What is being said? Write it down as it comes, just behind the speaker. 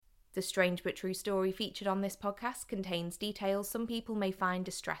The strange but true story featured on this podcast contains details some people may find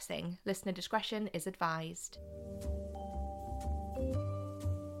distressing. Listener discretion is advised.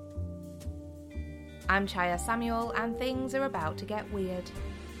 I'm Chaya Samuel, and things are about to get weird.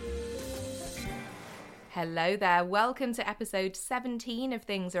 Hello there, welcome to episode 17 of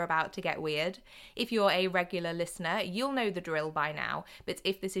Things Are About to Get Weird. If you're a regular listener, you'll know the drill by now, but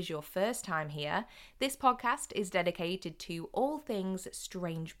if this is your first time here, this podcast is dedicated to all things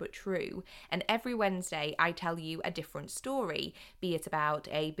strange but true, and every Wednesday I tell you a different story, be it about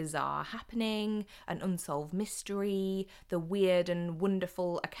a bizarre happening, an unsolved mystery, the weird and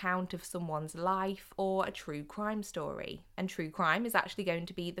wonderful account of someone's life, or a true crime story. And true crime is actually going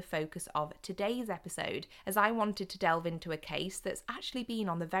to be the focus of today's episode, as I wanted to delve into a case that's actually been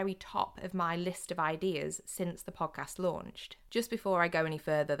on the very top of my list of ideas since the podcast launched. Just before I go any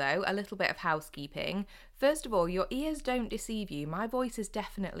further though, a little bit of housekeeping. First of all, your ears don't deceive you. My voice is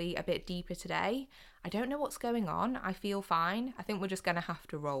definitely a bit deeper today. I don't know what's going on. I feel fine. I think we're just going to have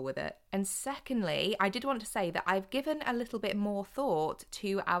to roll with it. And secondly, I did want to say that I've given a little bit more thought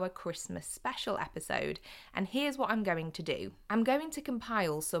to our Christmas special episode. And here's what I'm going to do. I'm going to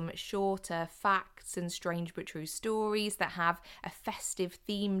compile some shorter facts and strange but true stories that have a festive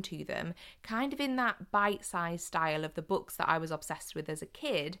theme to them, kind of in that bite-sized style of the books that I was obsessed with as a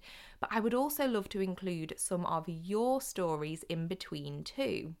kid. But I would also love to include some of your stories in between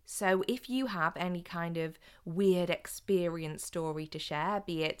too. So if you have any kind of weird experience story to share,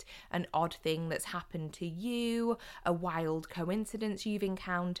 be it an odd thing that's happened to you, a wild coincidence you've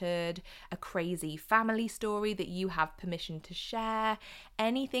encountered, a crazy family story that you have permission to share,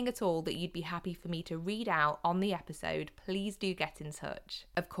 anything at all that you'd be happy for me to read out on the episode, please do get in touch.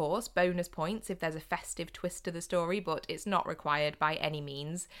 Of course, bonus points if there's a festive twist to the story, but it's not required by any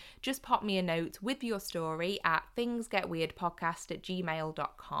means. Just pop me a note with your story at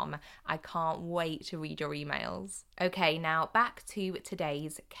thingsgetweirdpodcast@gmail.com. I can't wait to read your emails. Okay, now back to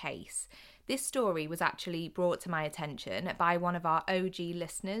today's case. This story was actually brought to my attention by one of our OG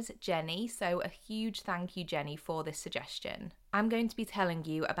listeners, Jenny, so a huge thank you, Jenny, for this suggestion. I'm going to be telling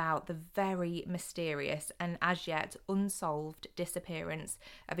you about the very mysterious and as yet unsolved disappearance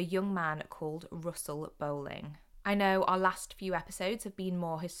of a young man called Russell Bohling. I know our last few episodes have been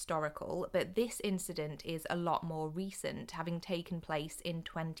more historical, but this incident is a lot more recent, having taken place in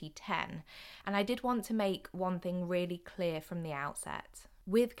 2010, and I did want to make one thing really clear from the outset.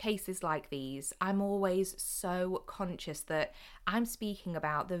 With cases like these, I'm always so conscious that I'm speaking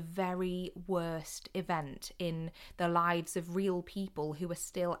about the very worst event in the lives of real people who are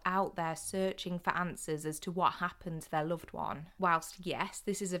still out there searching for answers as to what happened to their loved one. Whilst, yes,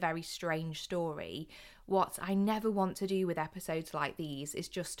 this is a very strange story, what I never want to do with episodes like these is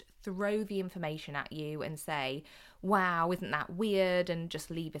just throw the information at you and say, wow, isn't that weird, and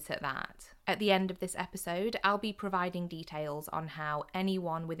just leave it at that. At the end of this episode, I'll be providing details on how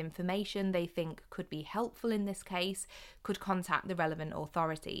anyone with information they think could be helpful in this case could contact the relevant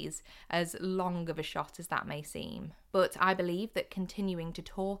authorities, as long of a shot as that may seem. But I believe that continuing to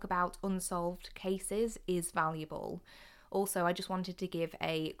talk about unsolved cases is valuable. Also, I just wanted to give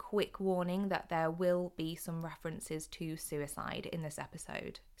a quick warning that there will be some references to suicide in this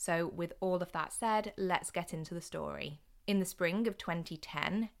episode. So with all of that said, let's get into the story. In the spring of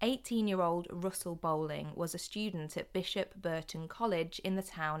 2010, 18-year-old Russell Bohling was a student at Bishop Burton College in the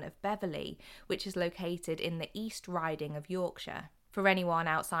town of Beverley, which is located in the East Riding of Yorkshire. For anyone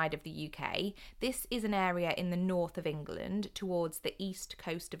outside of the UK, this is an area in the north of England towards the east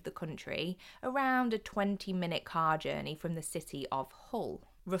coast of the country, around a 20-minute car journey from the city of Hull.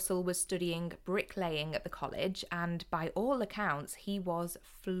 Russell was studying bricklaying at the college, and by all accounts, he was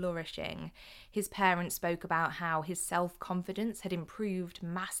flourishing. His parents spoke about how his self-confidence had improved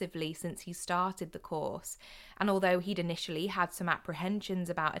massively since he started the course, and although he'd initially had some apprehensions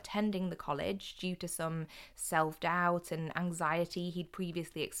about attending the college due to some self-doubt and anxiety he'd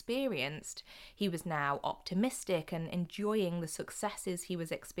previously experienced, he was now optimistic and enjoying the successes he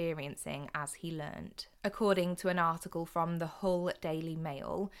was experiencing as he learnt. According to an article from the Hull Daily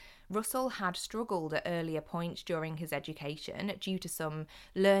Mail, Russell had struggled at earlier points during his education due to some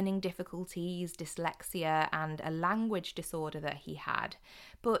learning difficulties, dyslexia, and a language disorder that he had,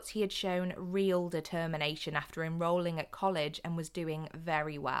 but he had shown real determination after enrolling at college and was doing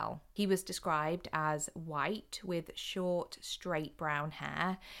very well. He was described as white with short, straight brown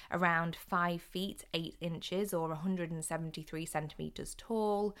hair, around 5 feet 8 inches or 173 centimetres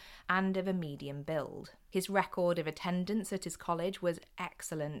tall, and of a medium build. His record of attendance at his college was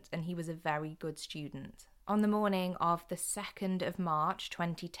excellent, and he was a very good student. On the morning of the 2nd of March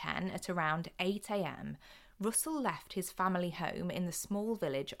 2010 at around 8 a.m, Russell left his family home in the small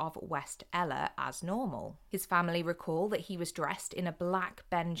village of West Ella as normal. His family recall that he was dressed in a black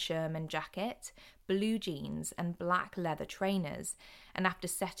Ben Sherman jacket, blue jeans and black leather trainers, and after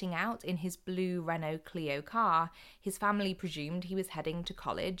setting out in his blue Renault Clio car, his family presumed he was heading to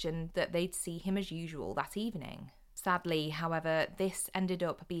college and that they'd see him as usual that evening. Sadly, however, this ended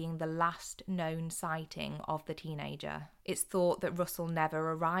up being the last known sighting of the teenager. It's thought that Russell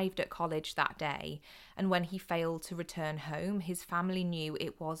never arrived at college that day, and when he failed to return home, his family knew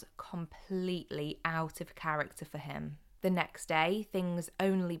it was completely out of character for him. The next day, things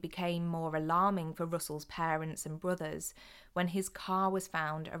only became more alarming for Russell's parents and brothers when his car was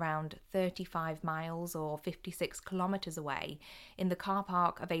found around 35 miles or 56 kilometres away in the car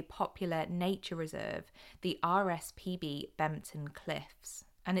park of a popular nature reserve, the RSPB Bempton Cliffs.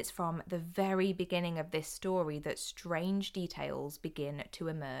 And it's from the very beginning of this story that strange details begin to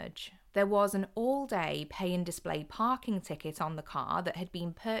emerge. There was an all-day pay-and-display parking ticket on the car that had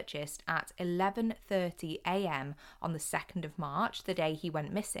been purchased at 11:30 a.m. on the 2nd of March, the day he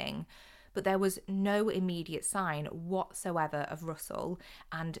went missing, but there was no immediate sign whatsoever of Russell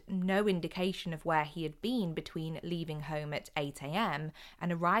and no indication of where he had been between leaving home at 8 a.m.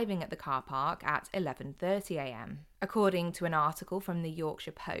 and arriving at the car park at 11:30 a.m. According to an article from the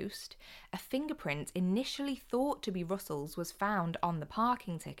Yorkshire Post, a fingerprint initially thought to be Russell's was found on the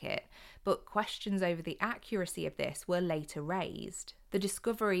parking ticket, but questions over the accuracy of this were later raised. The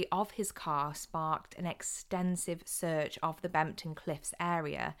discovery of his car sparked an extensive search of the Bempton Cliffs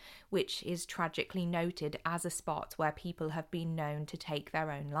area, which is tragically noted as a spot where people have been known to take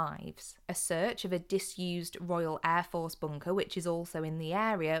their own lives. A search of a disused Royal Air Force bunker, which is also in the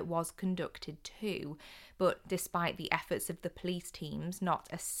area, was conducted too, but despite the efforts of the police teams, not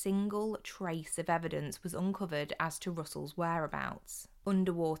a single trace of evidence was uncovered as to Russell's whereabouts.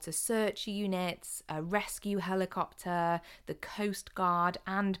 Underwater search units, a rescue helicopter, the Coast Guard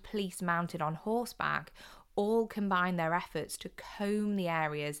and police mounted on horseback all combined their efforts to comb the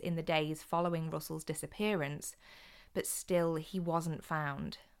areas in the days following Russell's disappearance, but still he wasn't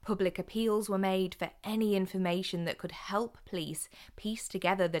found. Public appeals were made for any information that could help police piece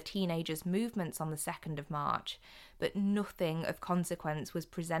together the teenager's movements on the 2nd of March, but nothing of consequence was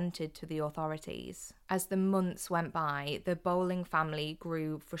presented to the authorities. As the months went by, the Bohling family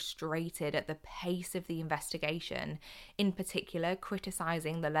grew frustrated at the pace of the investigation, in particular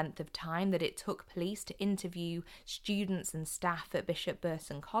criticising the length of time that it took police to interview students and staff at Bishop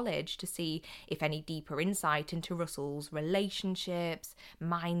Burton College to see if any deeper insight into Russell's relationships,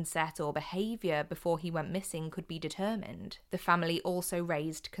 mindset or behaviour before he went missing could be determined. The family also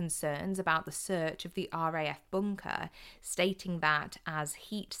raised concerns about the search of the RAF bunker, stating that as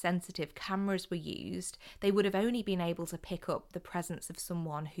heat-sensitive cameras were used, they would have only been able to pick up the presence of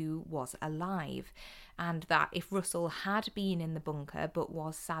someone who was alive, and that if Russell had been in the bunker but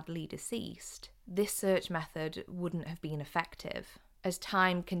was sadly deceased, this search method wouldn't have been effective. As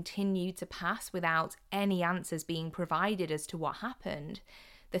time continued to pass without any answers being provided as to what happened,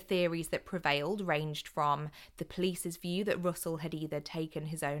 the theories that prevailed ranged from the police's view that Russell had either taken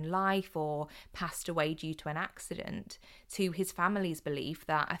his own life or passed away due to an accident, to his family's belief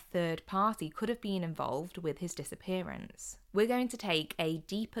that a third party could have been involved with his disappearance. We're going to take a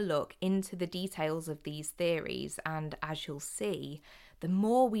deeper look into the details of these theories, and as you'll see, the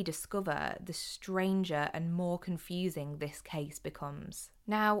more we discover, the stranger and more confusing this case becomes.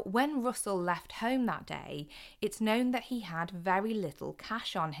 Now, when Russell left home that day, it's known that he had very little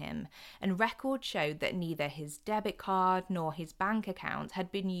cash on him, and records showed that neither his debit card nor his bank account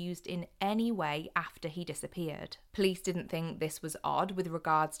had been used in any way after he disappeared. Police didn't think this was odd with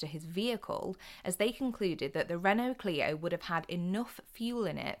regards to his vehicle, as they concluded that the Renault Clio would have had enough fuel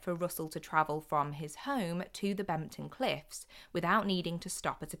in it for Russell to travel from his home to the Bempton Cliffs without needing to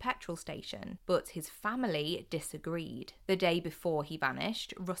stop at a petrol station. But his family disagreed. The day before he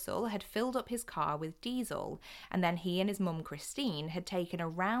vanished, Russell had filled up his car with diesel, and then he and his mum Christine had taken a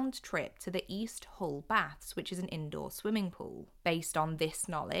round trip to the East Hull Baths, which is an indoor swimming pool. Based on this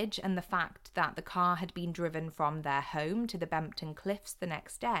knowledge and the fact that the car had been driven from their home to the Bempton Cliffs the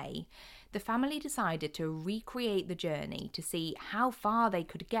next day, the family decided to recreate the journey to see how far they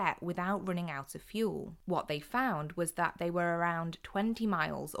could get without running out of fuel. What they found was that they were around 20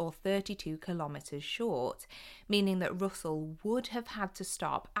 miles or 32 kilometres short, meaning that Russell would have had to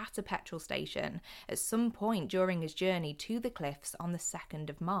stop at a petrol station at some point during his journey to the cliffs on the 2nd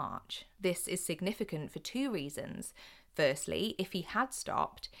of March. This is significant for two reasons. Firstly, if he had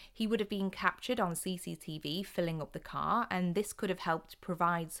stopped, he would have been captured on CCTV filling up the car, and this could have helped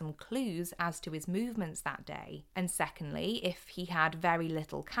provide some clues as to his movements that day. And secondly, if he had very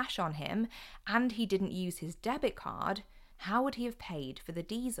little cash on him and he didn't use his debit card, how would he have paid for the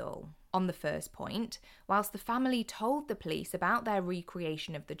diesel? On the first point, whilst the family told the police about their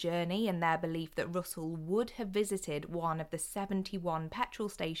recreation of the journey and their belief that Russell would have visited one of the 71 petrol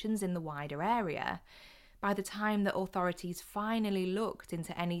stations in the wider area, by the time that authorities finally looked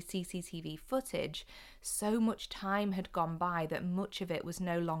into any CCTV footage, so much time had gone by that much of it was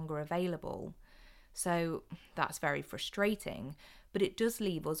no longer available. So that's very frustrating, but it does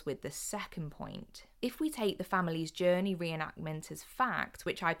leave us with the second point. If we take the family's journey reenactment as fact,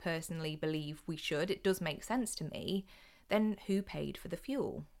 which I personally believe we should, it does make sense to me, then who paid for the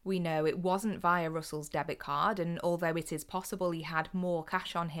fuel? We know it wasn't via Russell's debit card, and although it is possible he had more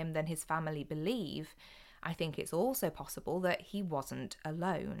cash on him than his family believe, I think it's also possible that he wasn't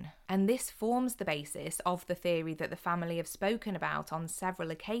alone. And this forms the basis of the theory that the family have spoken about on several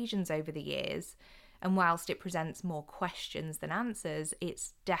occasions over the years, and whilst it presents more questions than answers,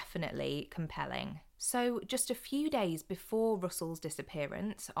 it's definitely compelling. So just a few days before Russell's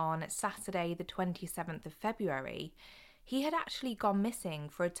disappearance, on Saturday the 27th of February, he had actually gone missing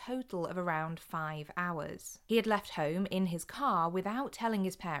for a total of around 5 hours. He had left home in his car without telling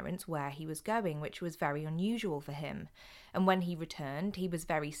his parents where he was going, which was very unusual for him. And when he returned, he was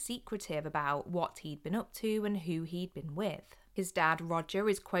very secretive about what he'd been up to and who he'd been with. His dad, Roger,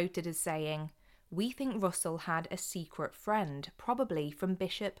 is quoted as saying, "We think Russell had a secret friend, probably from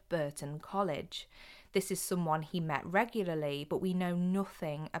Bishop Burton College. This is someone he met regularly, but we know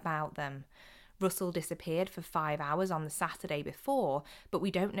nothing about them. Russell disappeared for 5 hours on the Saturday before, but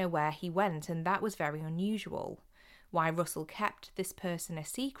we don't know where he went, and that was very unusual. Why Russell kept this person a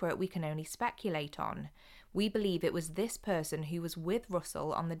secret we can only speculate on. We believe it was this person who was with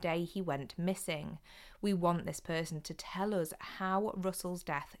Russell on the day he went missing. We want this person to tell us how Russell's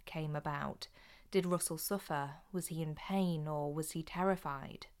death came about. Did Russell suffer? Was he in pain, or was he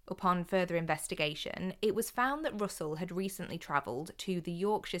terrified?" Upon further investigation, it was found that Russell had recently travelled to the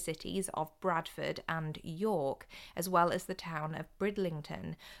Yorkshire cities of Bradford and York, as well as the town of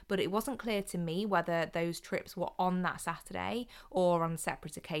Bridlington, but it wasn't clear to me whether those trips were on that Saturday or on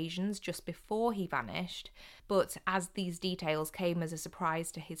separate occasions just before he vanished. But as these details came as a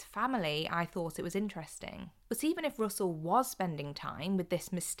surprise to his family, I thought it was interesting. But even if Russell was spending time with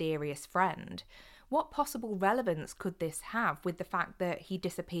this mysterious friend, what possible relevance could this have with the fact that he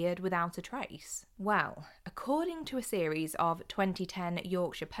disappeared without a trace? Well, according to a series of 2010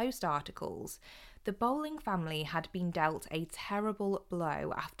 Yorkshire Post articles, the Bohling family had been dealt a terrible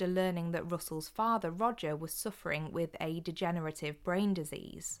blow after learning that Russell's father, Roger, was suffering with a degenerative brain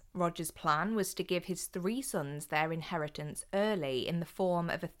disease. Roger's plan was to give his 3 sons their inheritance early in the form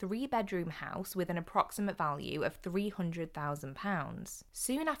of a 3-bedroom house with an approximate value of £300,000.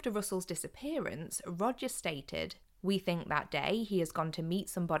 Soon after Russell's disappearance, Roger stated, "We think that day he has gone to meet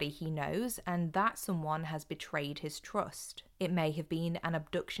somebody he knows, and that someone has betrayed his trust. It may have been an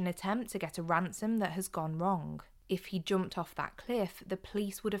abduction attempt to get a ransom that has gone wrong. If he jumped off that cliff, the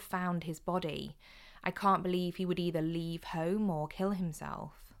police would have found his body. I can't believe he would either leave home or kill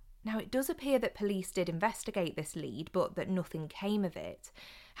himself." Now, it does appear that police did investigate this lead, but that nothing came of it.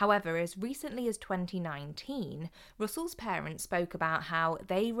 However, as recently as 2019, Russell's parents spoke about how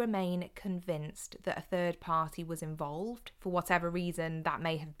they remain convinced that a third party was involved, for whatever reason that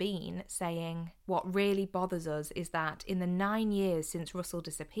may have been, saying, "What really bothers us is that in the 9 years since Russell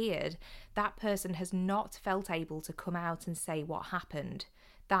disappeared, that person has not felt able to come out and say what happened.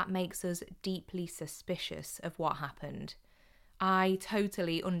 That makes us deeply suspicious of what happened." I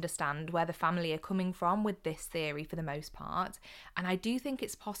totally understand where the family are coming from with this theory for the most part, and I do think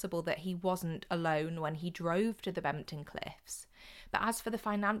it's possible that he wasn't alone when he drove to the Bempton Cliffs. But as for the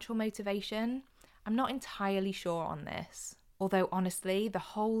financial motivation, I'm not entirely sure on this. Although honestly, the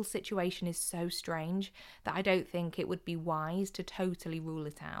whole situation is so strange that I don't think it would be wise to totally rule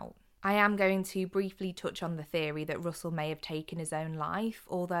it out. I am going to briefly touch on the theory that Russell may have taken his own life,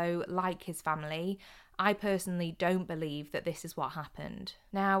 although, like his family, I personally don't believe that this is what happened.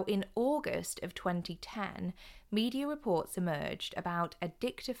 Now, in August of 2010, media reports emerged about a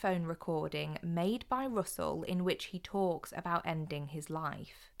dictaphone recording made by Russell in which he talks about ending his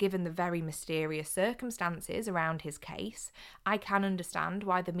life. Given the very mysterious circumstances around his case, I can understand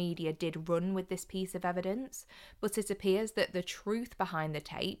why the media did run with this piece of evidence, but it appears that the truth behind the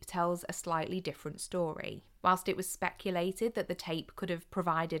tape tells a slightly different story. Whilst it was speculated that the tape could have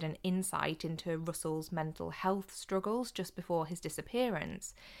provided an insight into Russell's mental health struggles just before his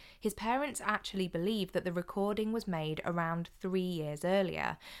disappearance, His parents actually believe that the recording was made around 3 years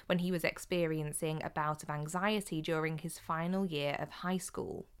earlier, when he was experiencing a bout of anxiety during his final year of high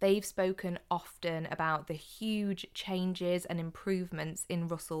school. They've spoken often about the huge changes and improvements in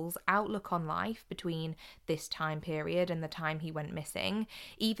Russell's outlook on life between this time period and the time he went missing,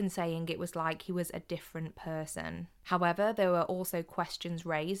 even saying it was like he was a different person. However, there were also questions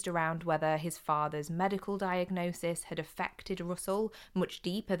raised around whether his father's medical diagnosis had affected Russell much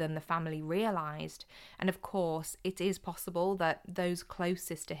deeper than the family realised, and of course it is possible that those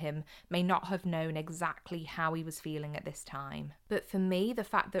closest to him may not have known exactly how he was feeling at this time. But for me, the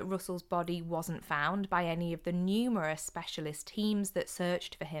fact that Russell's body wasn't found by any of the numerous specialist teams that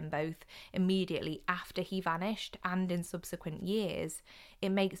searched for him both immediately after he vanished and in subsequent years, it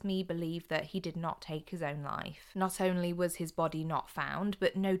makes me believe that he did not take his own life. Not only was his body not found,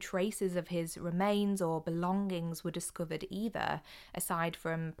 but no traces of his remains or belongings were discovered either, aside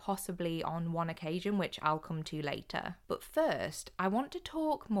from possibly on one occasion, which I'll come to later. But first, I want to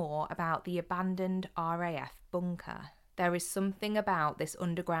talk more about the abandoned RAF bunker. There is something about this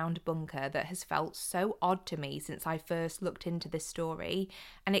underground bunker that has felt so odd to me since I first looked into this story,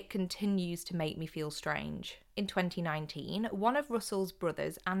 and it continues to make me feel strange. In 2019, one of Russell's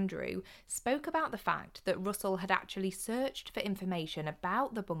brothers, Andrew, spoke about the fact that Russell had actually searched for information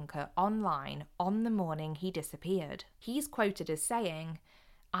about the bunker online on the morning he disappeared. He's quoted as saying,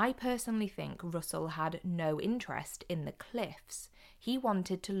 "I personally think Russell had no interest in the cliffs. He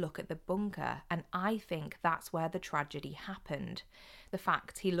wanted to look at the bunker, and I think that's where the tragedy happened. The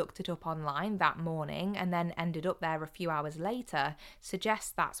fact he looked it up online that morning and then ended up there a few hours later suggests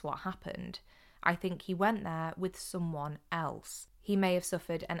that's what happened. I think he went there with someone else. He may have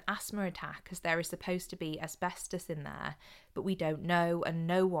suffered an asthma attack as there is supposed to be asbestos in there, but we don't know and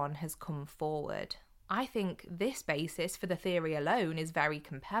no one has come forward." I think this basis for the theory alone is very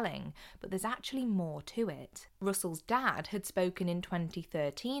compelling, but there's actually more to it. Russell's dad had spoken in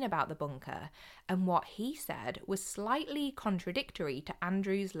 2013 about the bunker, and what he said was slightly contradictory to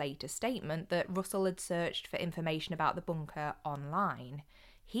Andrew's later statement that Russell had searched for information about the bunker online.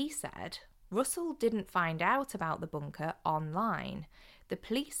 He said, "Russell didn't find out about the bunker online. The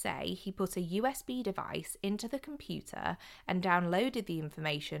police say he put a USB device into the computer and downloaded the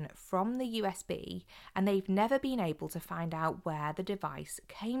information from the USB, and they've never been able to find out where the device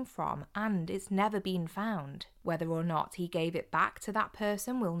came from, and it's never been found. Whether or not he gave it back to that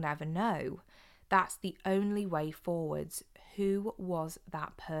person, we'll never know. That's the only way forwards. Who was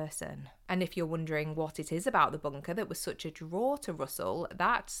that person?" And if you're wondering what it is about the bunker that was such a draw to Russell,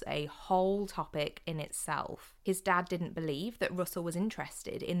 that's a whole topic in itself. His dad didn't believe that Russell was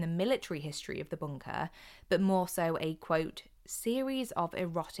interested in the military history of the bunker, but more so a, quote, "series of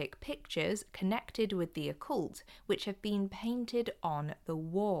erotic pictures connected with the occult, which have been painted on the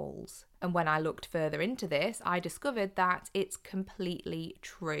walls." And when I looked further into this, I discovered that it's completely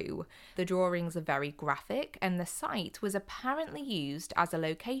true. The drawings are very graphic, and the site was apparently used as a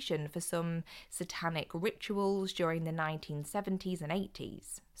location for some satanic rituals during the 1970s and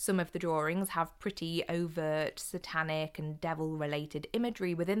 80s. Some of the drawings have pretty overt satanic and devil-related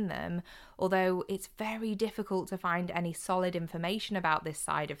imagery within them, although it's very difficult to find any solid information about this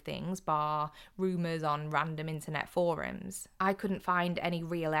side of things, bar rumours on random internet forums. I couldn't find any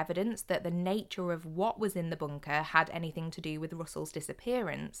real evidence that the nature of what was in the bunker had anything to do with Russell's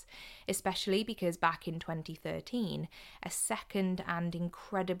disappearance, especially because back in 2013, a second and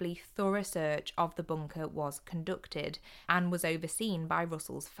incredibly thorough search of the bunker was conducted and was overseen by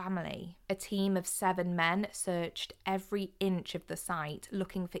Russell's family. A team of 7 men searched every inch of the site,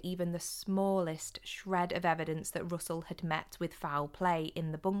 looking for even the smallest shred of evidence that Russell had met with foul play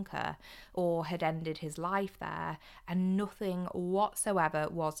in the bunker or had ended his life there, and nothing whatsoever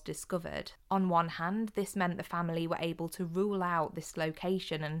was discovered. On one hand, this meant the family were able to rule out this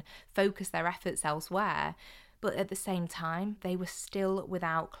location and focus their efforts elsewhere, but at the same time, they were still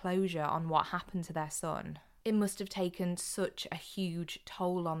without closure on what happened to their son. It must have taken such a huge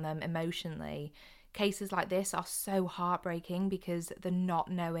toll on them emotionally. Cases like this are so heartbreaking because the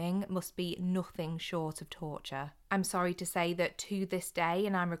not knowing must be nothing short of torture. I'm sorry to say that to this day,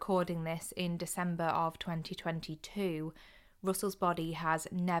 and I'm recording this in December of 2022, Russell's body has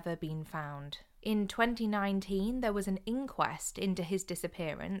never been found. In 2019, there was an inquest into his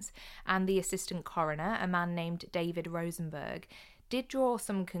disappearance, and the assistant coroner, a man named David Rosenberg, did draw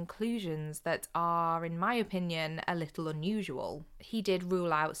some conclusions that are, in my opinion, a little unusual. He did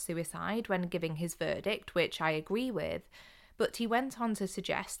rule out suicide when giving his verdict, which I agree with, But he went on to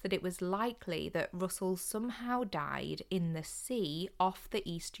suggest that it was likely that Russell somehow died in the sea off the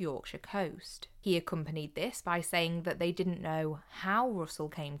East Yorkshire coast. He accompanied this by saying that they didn't know how Russell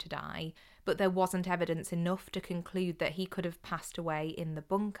came to die, but there wasn't evidence enough to conclude that he could have passed away in the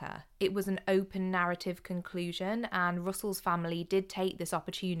bunker. It was an open narrative conclusion, and Russell's family did take this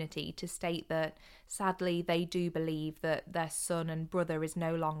opportunity to state that, sadly, they do believe that their son and brother is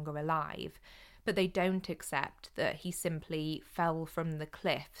no longer alive, but they don't accept that he simply fell from the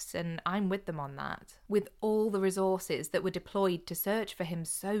cliffs, and I'm with them on that. With all the resources that were deployed to search for him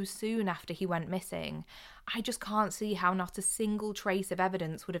so soon after he went missing, I just can't see how not a single trace of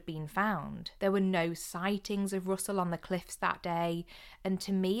evidence would have been found. There were no sightings of Russell on the cliffs that day, and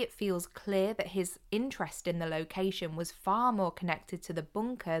to me it feels clear that his interest in the location was far more connected to the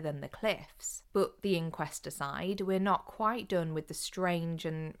bunker than the cliffs. But the inquest aside, we're not quite done with the strange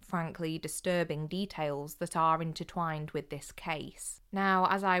and frankly disturbing details that are intertwined with this case. Now,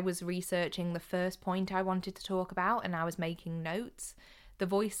 as I was researching the first point I wanted to talk about and I was making notes, the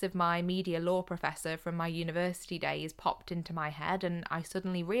voice of my media law professor from my university days popped into my head, and I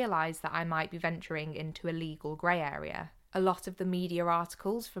suddenly realised that I might be venturing into a legal grey area. A lot of the media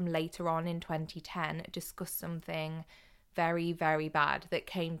articles from later on in 2010 discuss something very, very bad that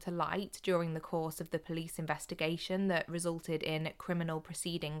came to light during the course of the police investigation that resulted in criminal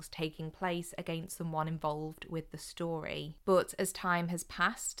proceedings taking place against someone involved with the story. But as time has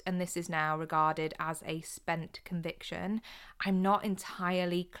passed, and this is now regarded as a spent conviction, I'm not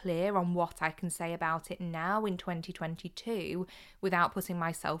entirely clear on what I can say about it now in 2022 without putting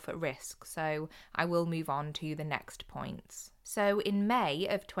myself at risk, so I will move on to the next points. So in May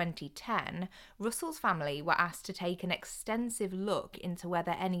of 2010, Russell's family were asked to take an extensive look into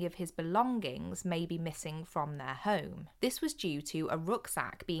whether any of his belongings may be missing from their home. This was due to a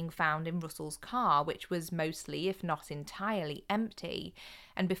rucksack being found in Russell's car, which was mostly, if not entirely, empty.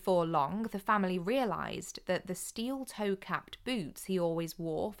 And before long, the family realised that the steel toe-capped boots he always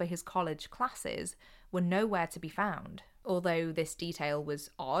wore for his college classes were nowhere to be found. Although this detail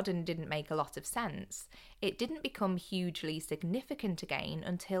was odd and didn't make a lot of sense, it didn't become hugely significant again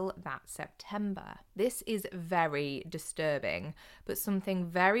until that September. This is very disturbing, but something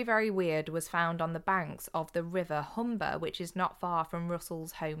very, very weird was found on the banks of the River Humber, which is not far from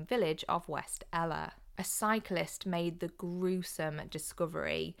Russell's home village of West Ella. A cyclist made the gruesome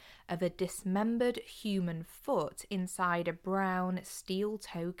discovery of a dismembered human foot inside a brown steel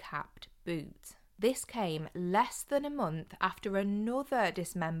toe-capped boot. This came less than a month after another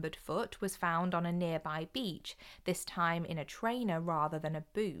dismembered foot was found on a nearby beach, this time in a trainer rather than a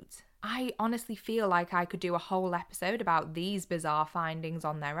boot. I honestly feel like I could do a whole episode about these bizarre findings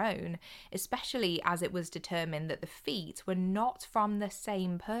on their own, especially as it was determined that the feet were not from the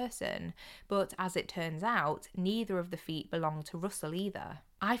same person, but as it turns out, neither of the feet belonged to Russell either.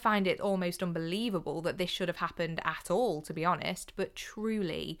 I find it almost unbelievable that this should have happened at all, to be honest, but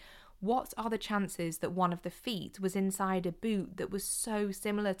truly, what are the chances that one of the feet was inside a boot that was so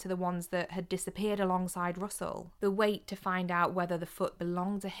similar to the ones that had disappeared alongside Russell? The wait to find out whether the foot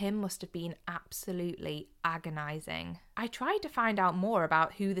belonged to him must have been absolutely agonising. I tried to find out more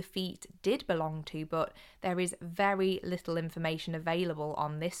about who the feet did belong to, but there is very little information available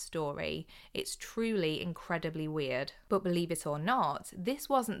on this story. It's truly incredibly weird. But believe it or not, this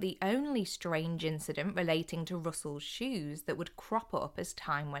wasn't the only strange incident relating to Russell's shoes that would crop up as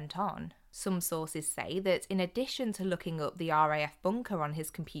time went on. Some sources say that in addition to looking up the RAF bunker on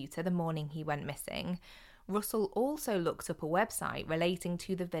his computer the morning he went missing, Russell also looked up a website relating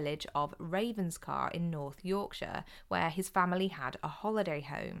to the village of Ravenscar in North Yorkshire, where his family had a holiday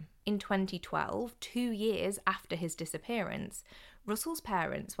home. In 2012, 2 years after his disappearance, Russell's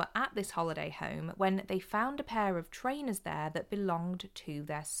parents were at this holiday home when they found a pair of trainers there that belonged to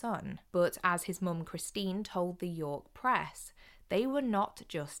their son. But as his mum Christine told the York Press, they were not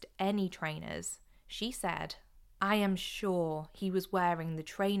just any trainers. She said, "I am sure he was wearing the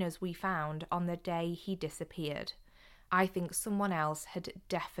trainers we found on the day he disappeared. I think someone else had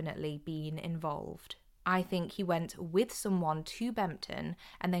definitely been involved. I think he went with someone to Bempton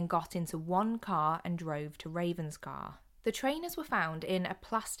and then got into one car and drove to Ravenscar." The trainers were found in a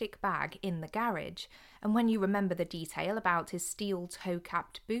plastic bag in the garage, and when you remember the detail about his steel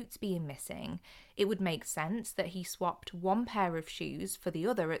toe-capped boots being missing, it would make sense that he swapped one pair of shoes for the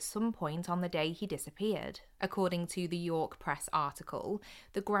other at some point on the day he disappeared. According to the York Press article,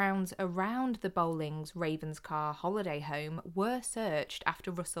 the grounds around the Bohling's Ravenscar holiday home were searched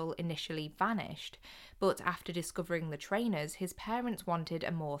after Russell initially vanished, but after discovering the trainers, his parents wanted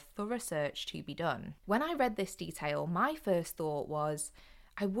a more thorough search to be done. When I read this detail, my first thought was,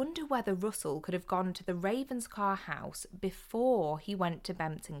 I wonder whether Russell could have gone to the Ravenscar house before he went to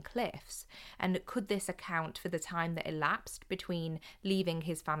Bempton Cliffs, and could this account for the time that elapsed between leaving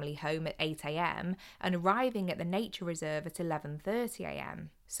his family home at 8 a.m. and arriving at the nature reserve at 11:30 a.m.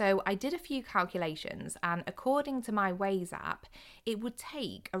 So I did a few calculations, and according to my Waze app, it would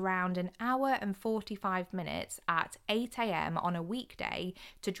take around an hour and 45 minutes at 8 a.m. on a weekday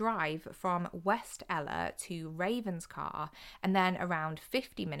to drive from West Ella to Ravenscar, and then around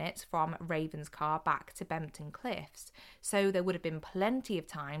 50 minutes from Ravenscar back to Bempton Cliffs. So there would have been plenty of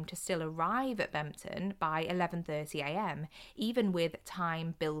time to still arrive at Bempton by 11:30 a.m, even with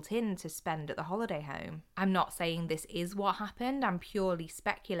time built in to spend at the holiday home. I'm not saying this is what happened, I'm purely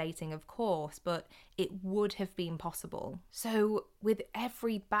speculating, of course, but it would have been possible. So, with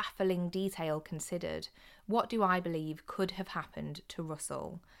every baffling detail considered, what do I believe could have happened to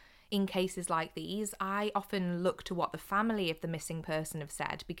Russell? In cases like these, I often look to what the family of the missing person have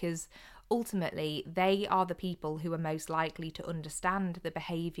said, because ultimately they are the people who are most likely to understand the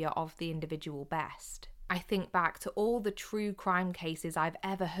behaviour of the individual best. I think back to all the true crime cases I've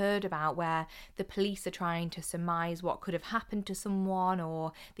ever heard about where the police are trying to surmise what could have happened to someone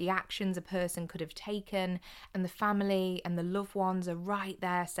or the actions a person could have taken, and the family and the loved ones are right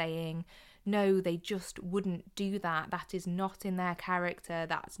there saying, no, they just wouldn't do that. That is not in their character.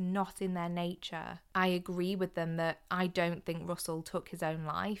 That's not in their nature. I agree with them that I don't think Russell took his own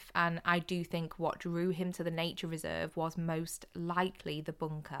life, and I do think what drew him to the nature reserve was most likely the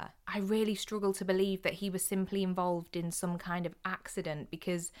bunker. I really struggle to believe that he was simply involved in some kind of accident,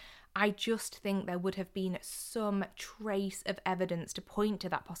 because I just think there would have been some trace of evidence to point to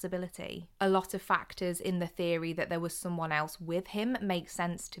that possibility. A lot of factors in the theory that there was someone else with him make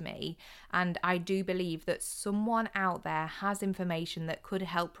sense to me, and I do believe that someone out there has information that could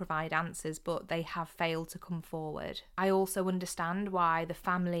help provide answers, but they have failed to come forward. I also understand why the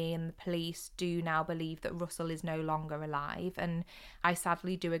family and the police do now believe that Russell is no longer alive, and I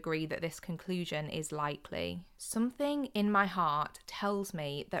sadly do agree that this conclusion is likely. Something in my heart tells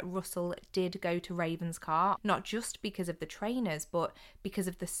me that Russell did go to Ravenscar, not just because of the trainers, but because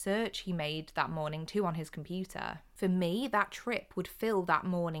of the search he made that morning too on his computer. For me, that trip would fill that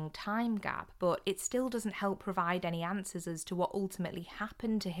morning time gap, but it still doesn't help provide any answers as to what ultimately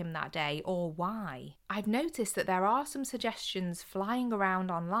happened to him that day or why. I've noticed that there are some suggestions flying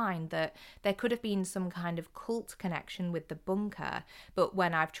around online that there could have been some kind of cult connection with the bunker, but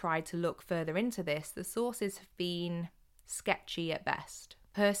when I've tried to look further into this, the sources have been sketchy at best.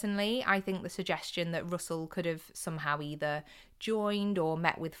 Personally, I think the suggestion that Russell could have somehow either joined or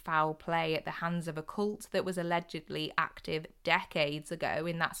met with foul play at the hands of a cult that was allegedly active decades ago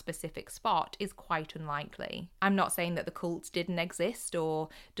in that specific spot is quite unlikely. I'm not saying that the cult didn't exist or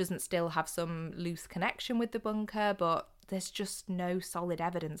doesn't still have some loose connection with the bunker, but there's just no solid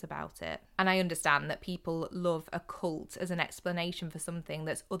evidence about it. And I understand that people love a cult as an explanation for something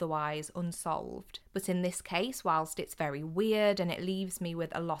that's otherwise unsolved. But in this case, whilst it's very weird and it leaves me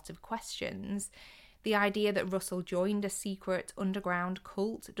with a lot of questions, the idea that Russell joined a secret underground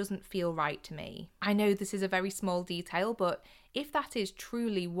cult doesn't feel right to me. I know this is a very small detail, but if that is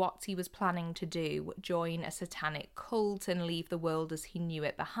truly what he was planning to do, join a satanic cult and leave the world as he knew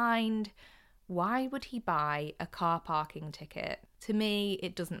it behind, why would he buy a car parking ticket? To me,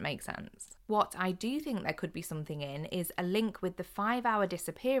 it doesn't make sense. What I do think there could be something in is a link with the 5-hour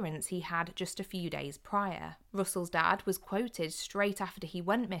disappearance he had just a few days prior. Russell's dad was quoted straight after he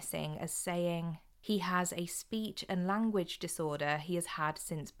went missing as saying, he has a speech and language disorder he has had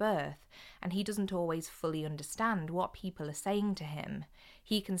since birth, and he doesn't always fully understand what people are saying to him.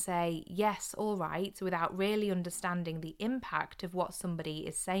 He can say, yes, all right, without really understanding the impact of what somebody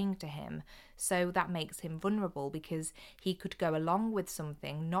is saying to him. So that makes him vulnerable because he could go along with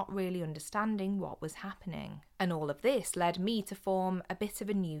something not really understanding what was happening. And all of this led me to form a bit of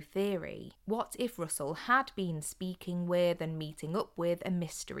a new theory. What if Russell had been speaking with and meeting up with a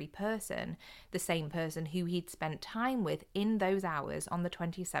mystery person, the same person who he'd spent time with in those hours on the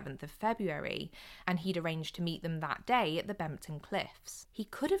 27th of February, and he'd arranged to meet them that day at the Bempton Cliffs? He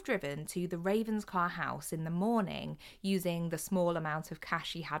could have driven to the Ravenscar house in the morning, using the small amount of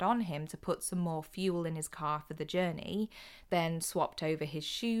cash he had on him to put some more fuel in his car for the journey, then swapped over his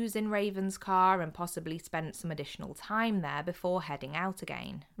shoes in Ravenscar and possibly spent some additional time there before heading out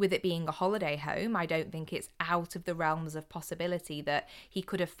again. With it being a holiday home, I don't think it's out of the realms of possibility that he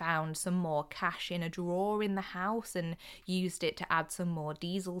could have found some more cash in a drawer in the house and used it to add some more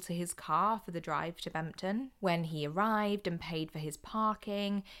diesel to his car for the drive to Bempton. When he arrived and paid for his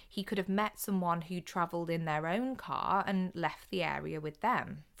parking, he could have met someone who travelled in their own car and left the area with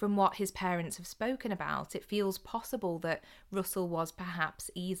them. From what his parents parents have spoken about, it feels possible that Russell was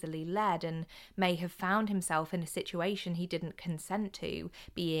perhaps easily led and may have found himself in a situation he didn't consent to,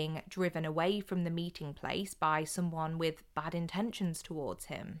 being driven away from the meeting place by someone with bad intentions towards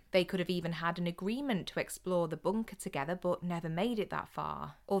him. They could have even had an agreement to explore the bunker together but never made it that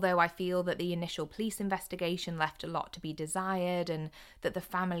far. Although I feel that the initial police investigation left a lot to be desired and that the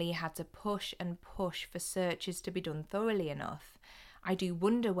family had to push and push for searches to be done thoroughly enough, I do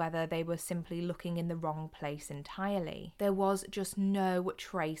wonder whether they were simply looking in the wrong place entirely. There was just no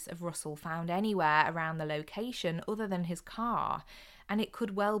trace of Russell found anywhere around the location other than his car, and it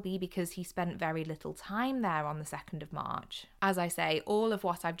could well be because he spent very little time there on the 2nd of March. As I say, all of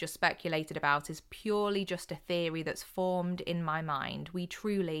what I've just speculated about is purely just a theory that's formed in my mind. We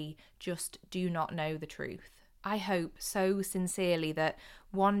truly just do not know the truth. I hope so sincerely that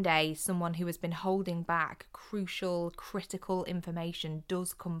one day someone who has been holding back crucial, critical information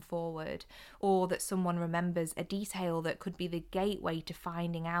does come forward, or that someone remembers a detail that could be the gateway to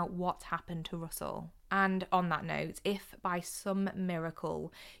finding out what happened to Russell. And on that note, if by some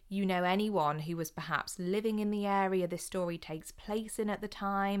miracle you know anyone who was perhaps living in the area this story takes place in at the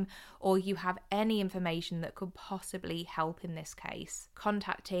time, or you have any information that could possibly help in this case,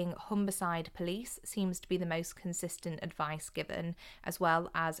 contacting Humberside Police seems to be the most consistent advice given, as well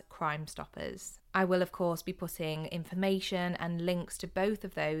as Crime Stoppers. I will, of course, be putting information and links to both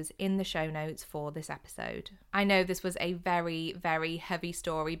of those in the show notes for this episode. I know this was a very, very heavy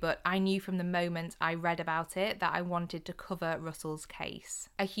story, but I knew from the moment I read about it that I wanted to cover Russell's case.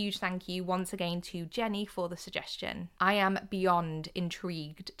 A huge thank you once again to Jenny for the suggestion. I am beyond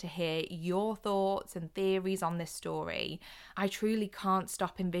intrigued to hear your thoughts and theories on this story. I truly can't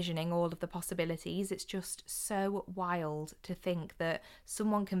stop envisioning all of the possibilities. It's just so wild to think that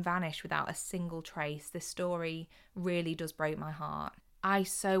someone can vanish without a single trace. This story really does break my heart. I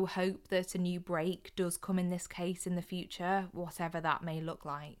so hope that a new break does come in this case in the future, whatever that may look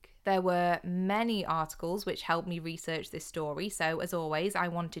like. There were many articles which helped me research this story, so as always, I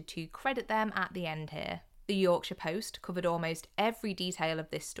wanted to credit them at the end here. The Yorkshire Post covered almost every detail of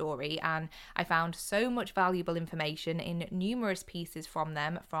this story, and I found so much valuable information in numerous pieces from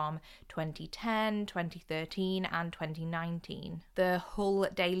them from 2010, 2013 and 2019. The Hull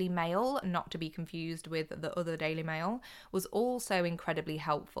Daily Mail, not to be confused with the other Daily Mail, was also incredibly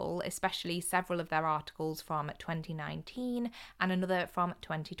helpful, especially several of their articles from 2019 and another from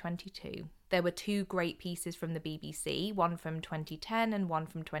 2022. There were 2 great pieces from the BBC, one from 2010 and one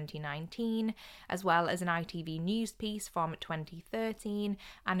from 2019, as well as an ITV News piece from 2013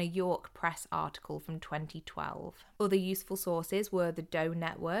 and a York Press article from 2012. Other useful sources were the DOE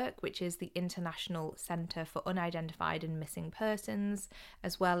Network, which is the International Centre for Unidentified and Missing Persons,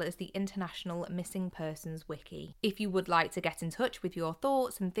 as well as the International Missing Persons Wiki. If you would like to get in touch with your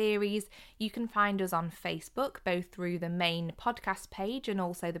thoughts and theories, you can find us on Facebook, both through the main podcast page and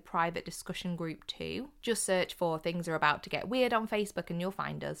also the private discussion group too. Just search for Things Are About to Get Weird on Facebook and you'll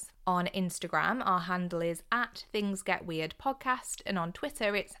find us. On Instagram, our handle is @ThingsGetWeirdPodcast, and on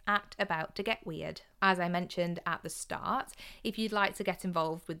Twitter it's @AboutToGetWeird. As I mentioned at the start, if you'd like to get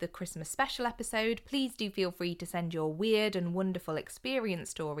involved with the Christmas special episode, please do feel free to send your weird and wonderful experience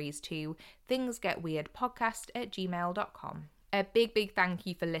stories to thingsgetweirdpodcast@gmail.com. A big thank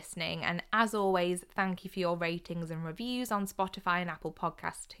you for listening, and as always, thank you for your ratings and reviews on Spotify and Apple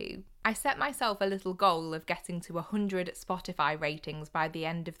Podcasts too. I set myself a little goal of getting to 100 Spotify ratings by the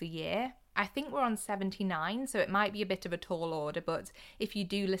end of the year. I think we're on 79, so it might be a bit of a tall order, but if you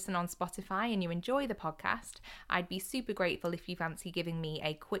do listen on Spotify and you enjoy the podcast, I'd be super grateful if you fancy giving me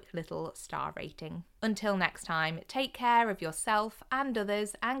a quick little star rating. Until next time, take care of yourself and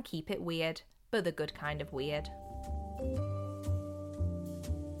others and keep it weird, but the good kind of weird.